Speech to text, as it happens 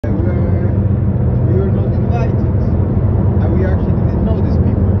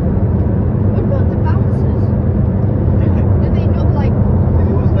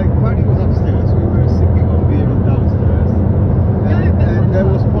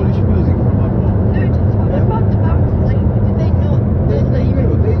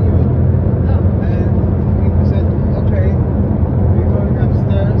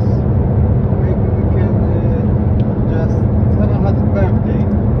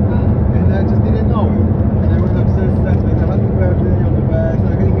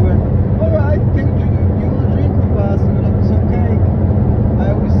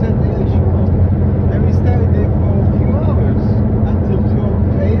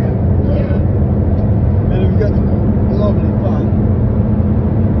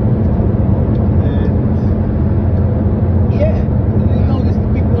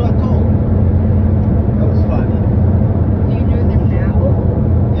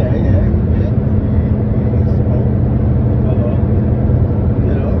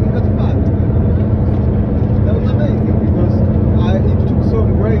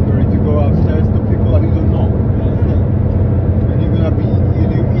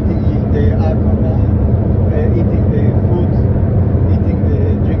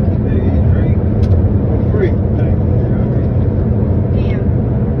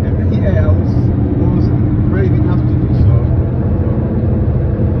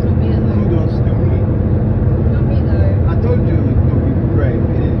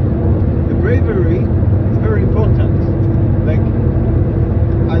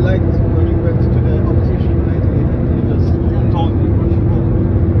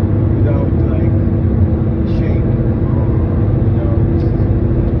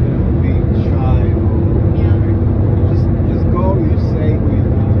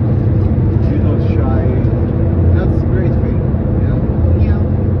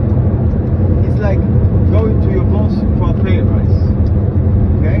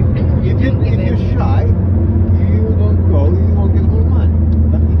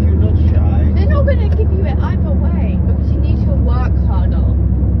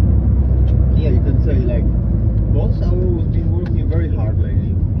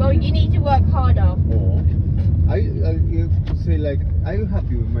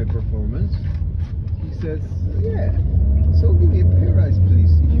my performance, he says, yeah, so give me a pay rise,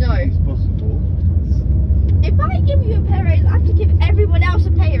 please, if No. it's possible. If I give you a pay rise, I have to give everyone else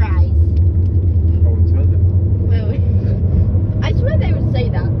a pay rise. I won't tell them. Well, I swear they would say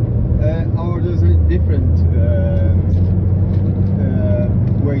that. Or there's a different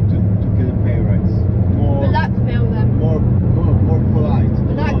way to get a pay rise. More Blackmail them. more polite.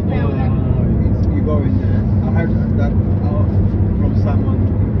 Blackmail them. No. It's, you go in there. I heard that from someone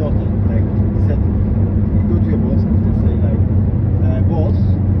important. Like he said, you go to your boss and you say like, boss,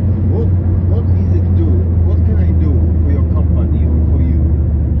 what is it do? What can I do for your company or for you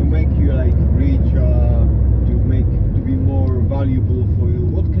to make you like richer, to be more valuable for you?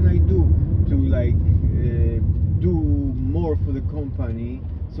 What can I do to like do more for the company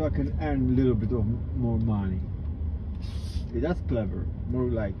so I can earn a little bit of more money? That's clever, more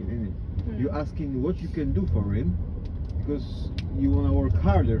like it, isn't it? You're asking what you can do for him because you want to work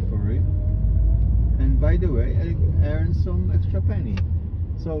harder for him, and by the way, earn some extra penny.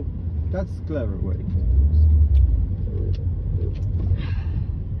 So that's clever way.